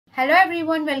Hello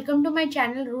everyone, welcome to my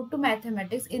channel Root to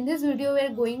Mathematics. In this video, we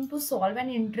are going to solve an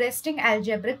interesting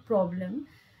algebraic problem.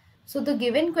 So the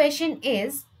given question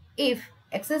is, if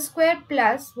x square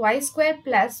plus y square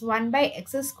plus 1 by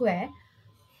x square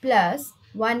plus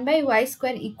 1 by y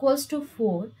square equals to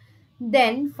 4,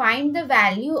 then find the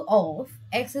value of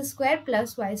x square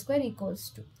plus y square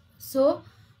equals to. So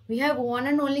we have one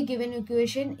and only given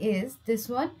equation is this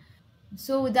one.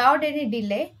 So without any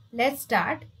delay, let's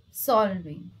start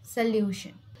solving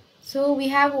solution. So we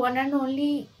have one and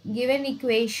only given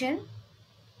equation,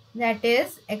 that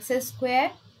is x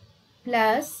square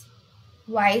plus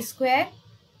y square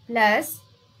plus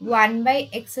 1 by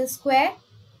x square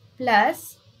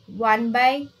plus 1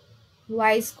 by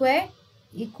y square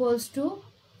equals to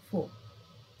 4.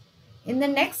 In the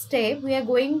next step, we are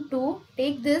going to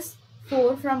take this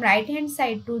 4 from right hand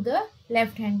side to the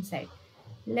left hand side.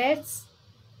 Let's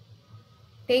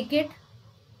take it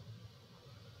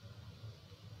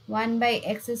 1 by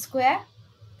x square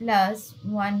plus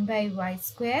 1 by y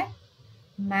square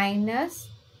minus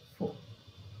 4.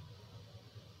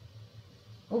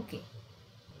 Okay.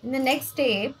 In the next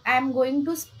step, I am going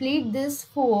to split this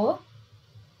 4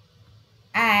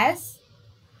 as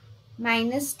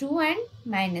minus 2 and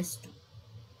minus 2.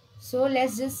 So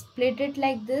let's just split it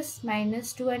like this,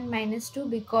 minus 2 and minus 2,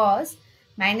 because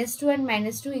minus 2 and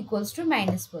minus 2 equals to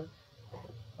minus 4.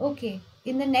 Okay.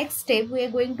 In the next step, we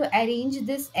are going to arrange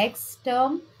this x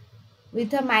term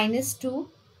with a minus 2.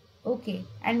 Okay.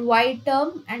 And y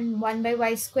term and 1 by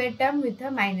y square term with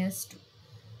a minus 2.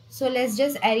 So let's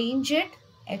just arrange it.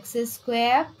 X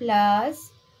square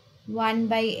plus 1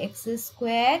 by x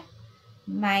square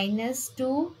minus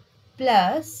 2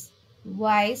 plus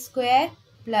y square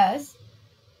plus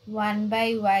 1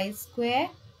 by y square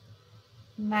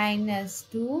minus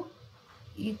 2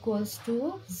 equals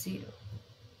to 0.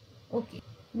 Okay.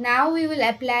 Now we will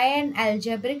apply an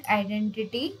algebraic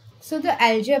identity. So the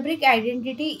algebraic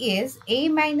identity is a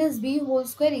minus b whole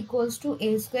square equals to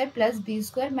a square plus b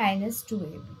square minus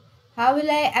 2ab. How will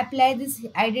I apply this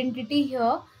identity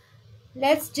here?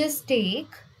 Let's just take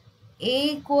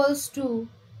a equals to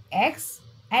x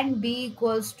and b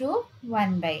equals to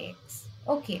 1 by x.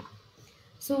 Okay.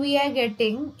 So we are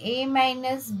getting a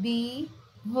minus b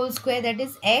whole square, that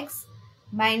is x,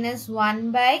 minus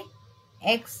 1 by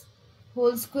x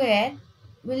whole square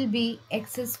will be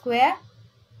x square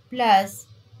plus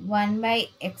 1 by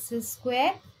x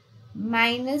square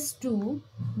minus 2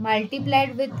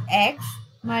 multiplied with x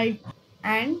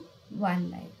and 1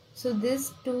 by. So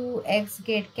this 2x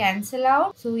get cancelled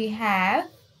out. So we have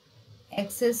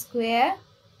x square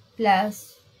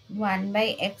plus 1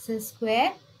 by x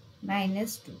square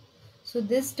minus 2. So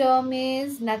this term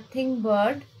is nothing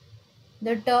but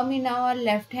the term in our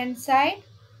left hand side.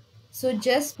 So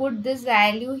just put this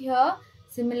value here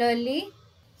similarly.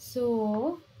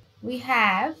 So we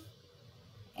have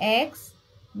x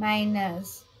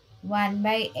minus 1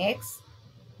 by x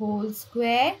whole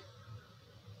square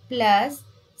plus,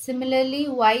 similarly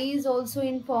y is also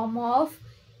in form of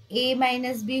a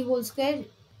minus b whole square.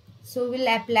 So we'll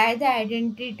apply the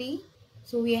identity.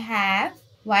 So we have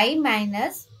y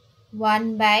minus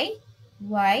 1 by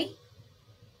y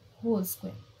whole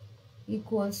square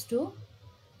equals to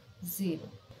 0.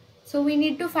 So we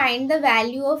need to find the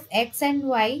value of x and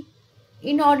y.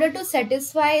 In order to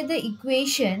satisfy the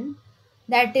equation,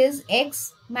 that is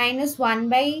x minus 1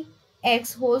 by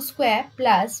x whole square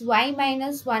plus y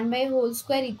minus 1 by whole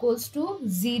square equals to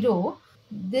 0,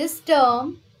 this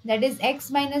term, that is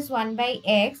x minus 1 by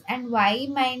x and y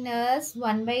minus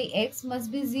 1 by x,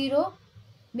 must be 0,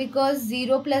 because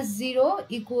 0 plus 0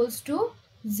 equals to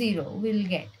 0 we'll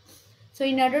get. So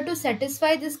in order to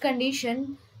satisfy this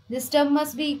condition, this term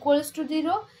must be equals to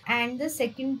 0 and the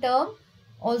second term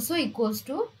also equals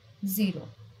to 0.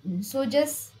 So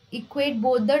just equate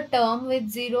both the term with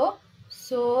 0.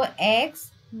 So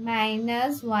x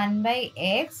minus 1 by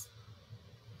x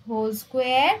whole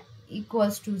square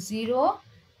equals to 0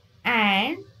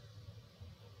 and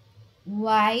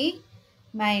y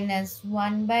minus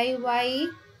 1 by y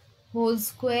whole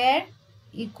square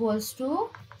equals to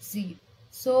 0.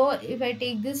 So if I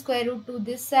take the square root to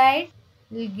this side,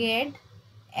 we'll get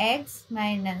x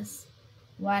minus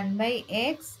 1 by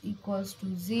x equals to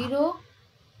 0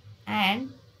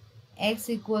 and x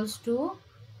equals to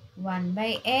 1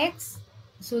 by x.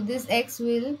 So this x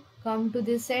will come to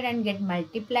this side and get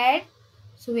multiplied.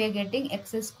 So we are getting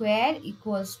x square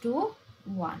equals to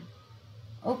 1.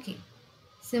 Okay.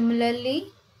 Similarly,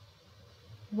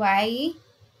 y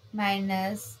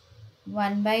minus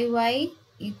 1 by y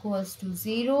equals to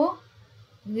 0.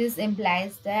 This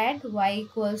implies that y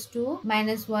equals to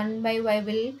minus 1 by y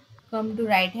will Come to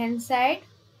right hand side.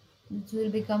 This will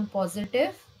become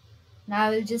positive. Now I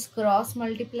will just cross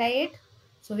multiply it.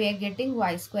 So we are getting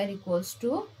y square equals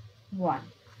to 1.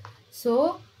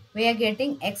 So we are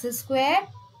getting x square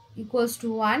equals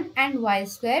to 1 and y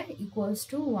square equals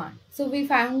to 1. So we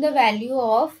found the value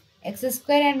of x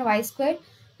square and y square.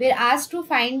 We are asked to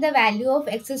find the value of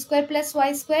x square plus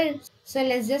y square. So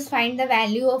let's just find the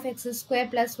value of x square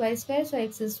plus y square. So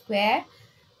x square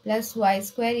plus y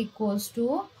square equals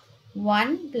to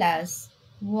 1 plus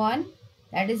 1,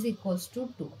 that is equals to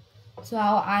 2. So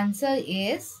our answer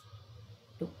is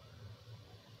 2.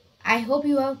 I hope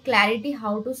you have clarity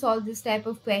how to solve this type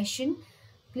of question.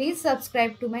 Please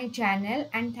subscribe to my channel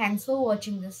and thanks for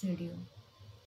watching this video.